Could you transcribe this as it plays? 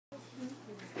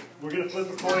We're going to flip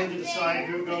a coin to decide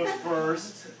who goes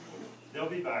first. They'll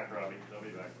be back, Robbie. They'll be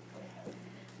back.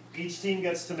 Each team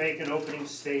gets to make an opening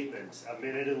statement, a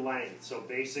minute in length. So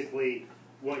basically,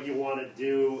 what you want to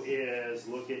do is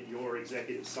look at your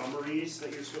executive summaries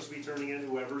that you're supposed to be turning in,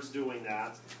 whoever's doing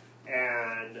that,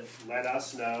 and let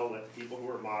us know, let the people who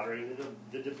are moderating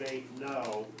the debate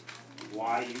know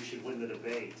why you should win the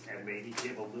debate, and maybe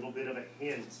give a little bit of a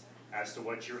hint as to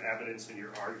what your evidence and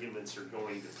your arguments are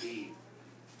going to be.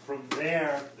 From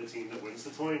there, the team that wins the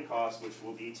coin toss, which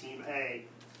will be Team A,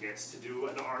 gets to do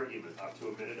an argument, up to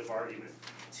a minute of argument.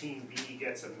 Team B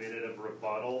gets a minute of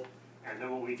rebuttal, and then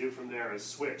what we do from there is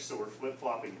switch. So we're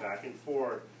flip-flopping back and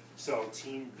forth. So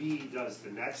Team B does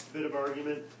the next bit of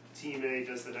argument, Team A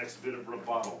does the next bit of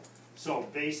rebuttal. So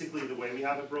basically the way we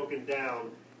have it broken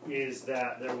down is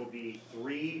that there will be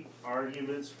 3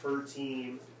 arguments per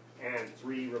team and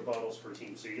 3 rebuttals per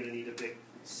team. So you're going to need to pick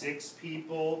 6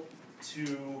 people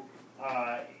to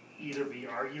either be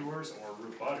arguers or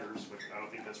rebutters, which I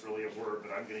don't think that's really a word,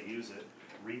 but I'm going to use it,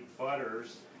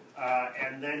 rebutters.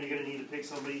 And then you're going to need to pick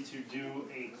somebody to do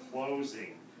a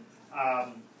closing.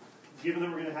 Given that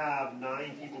we're going to have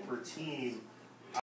 9 people per team,